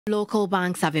Local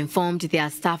banks have informed their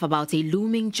staff about a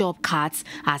looming job cuts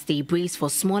as they brace for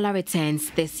smaller returns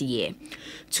this year.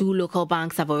 Two local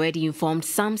banks have already informed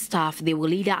some staff they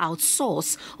will either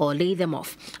outsource or lay them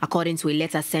off, according to a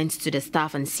letter sent to the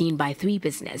staff and seen by 3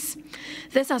 Business.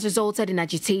 This has resulted in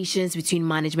agitations between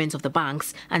management of the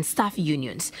banks and staff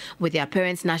unions, with their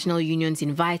parent national unions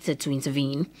invited to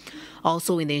intervene.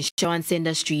 Also in the insurance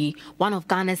industry, one of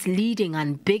Ghana's leading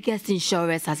and biggest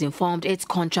insurers has informed its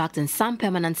contract and some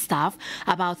permanent staff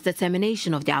about the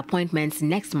termination of their appointments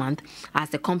next month as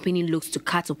the company looks to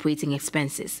cut operating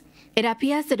expenses. It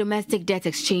appears the domestic debt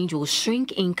exchange will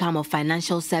shrink income of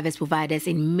financial service providers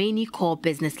in many core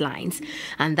business lines,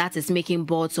 and that is making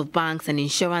boards of banks and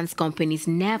insurance companies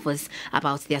nervous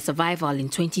about their survival in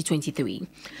 2023.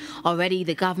 Already,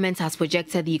 the government has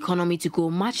projected the economy to go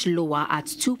much lower at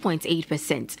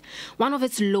 2.8%, one of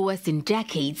its lowest in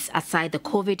decades aside the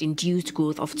COVID-induced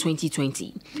growth of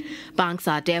 2020. Banks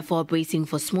are therefore bracing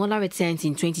for smaller returns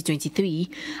in 2023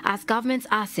 as government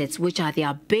assets, which are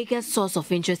their biggest source of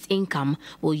interest income,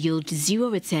 will yield 0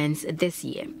 returns this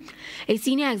year. A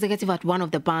senior executive at one of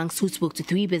the banks who spoke to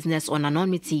 3 Business on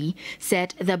anonymity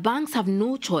said the banks have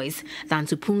no choice than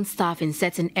to prune staff in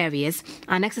certain areas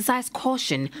and exercise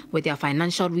caution with their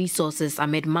financial resources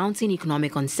amid mounting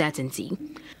economic uncertainty.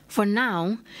 For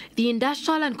now, the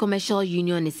Industrial and Commercial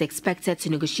Union is expected to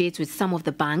negotiate with some of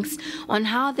the banks on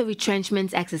how the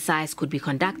retrenchment exercise could be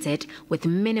conducted with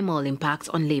minimal impact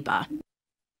on labor.